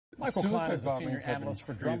Michael Clyne is a senior analyst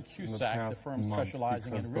for Drum CUSAC, the firm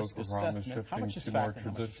specializing in risk assessment. How much is fact and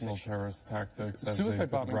how much is fiction? Terrorist tactics.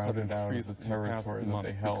 Suicide bombings have increased increased the territory that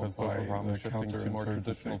they held by the shifting to more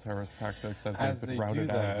traditional terrorist tactics as they've been routed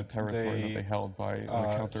out of the territory that they held by the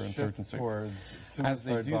counterinsurgency. As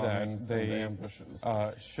they do that, they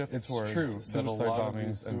shift towards suicide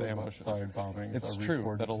bombings and ambushes. It's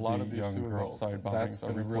true that a lot of these young girls, that's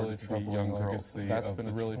been a really troubling legacy. That's been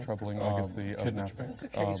a really troubling legacy of kidnapping. Is the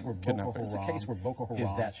case where Boko Haram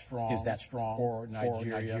is that strong, or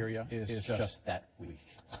Nigeria is just that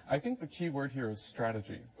weak? I think the key word here is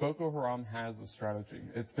strategy. Boko Haram has a strategy.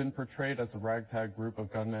 It's been portrayed as a ragtag group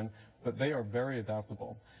of gunmen, but they are very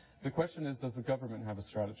adaptable. The question is, does the government have a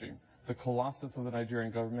strategy? The colossus of the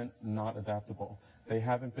Nigerian government, not adaptable. They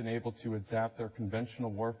haven't been able to adapt their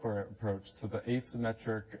conventional warfare approach to the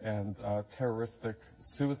asymmetric and terroristic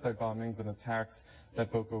suicide bombings and attacks that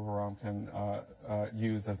Boko Haram can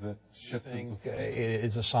use as it shifts into space. It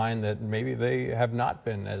is a sign that maybe they have not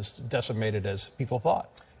been as decimated as people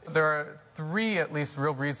thought. There are three, at least,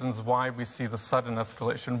 real reasons why we see the sudden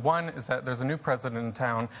escalation. One is that there's a new president in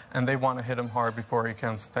town, and they want to hit him hard before he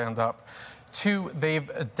can stand up. Two, they've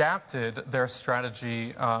adapted their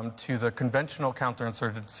strategy to the conventional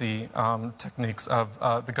counterinsurgency techniques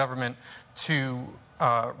of the government to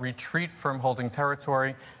retreat from holding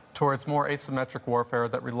territory towards more asymmetric warfare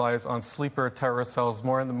that relies on sleeper terrorist cells,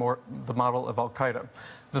 more in the model of al-Qaeda.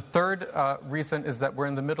 The third reason is that we're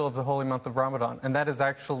in the middle of the holy month of Ramadan, and that is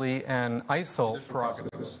actually an ISIL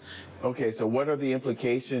prerogative. Okay, so what are the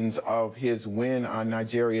implications of his win on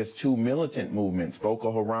Nigeria's two militant movements,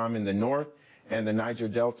 Boko Haram in the north and the Niger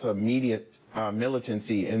Delta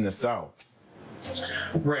militancy in the south?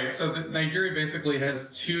 Right. So Nigeria basically has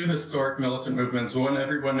two historic militant movements. One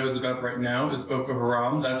everyone knows about right now is Boko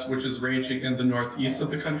Haram, which is raging in the northeast of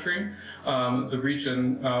the country, the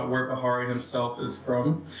region where Buhari himself is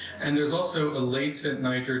from. And there's also a latent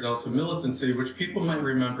Niger Delta militancy, which people might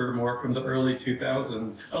remember more from the early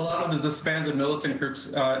 2000s. A lot of the disbanded militant groups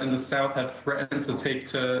in the south have threatened to take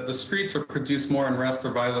to the streets or produce more unrest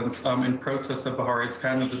or violence in protest of Buhari's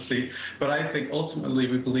candidacy. But I think ultimately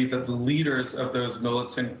we believe that the leaders of those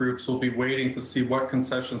militant groups will be waiting to see what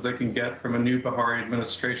concessions they can get from a new Buhari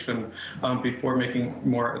administration before making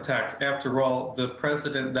more attacks. After all, the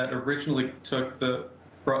president that originally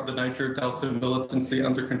brought the Niger Delta militancy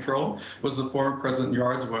under control was the former President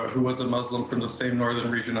Yar'Adua, who was a Muslim from the same northern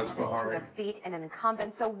region as Buhari. Defeat an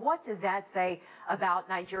incumbent. So what does that say about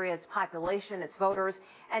Nigeria's population, its voters,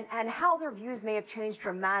 and how their views may have changed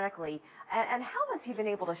dramatically? And how has he been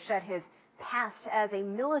able to shed his past as a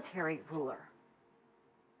military ruler?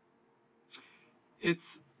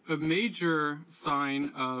 It's a major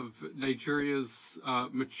sign of Nigeria's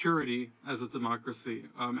maturity as a democracy,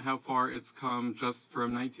 how far it's come just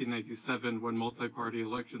from 1997 when multi-party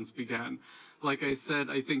elections began. Like I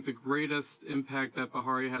said, I think the greatest impact that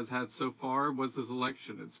Buhari has had so far was his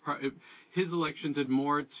election. His election did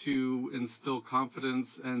more to instill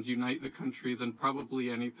confidence and unite the country than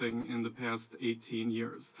probably anything in the past 18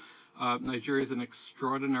 years. Nigeria is an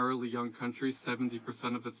extraordinarily young country.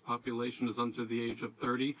 70% of its population is under the age of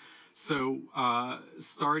 30. So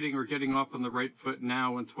starting or getting off on the right foot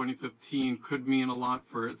now in 2015 could mean a lot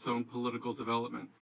for its own political development.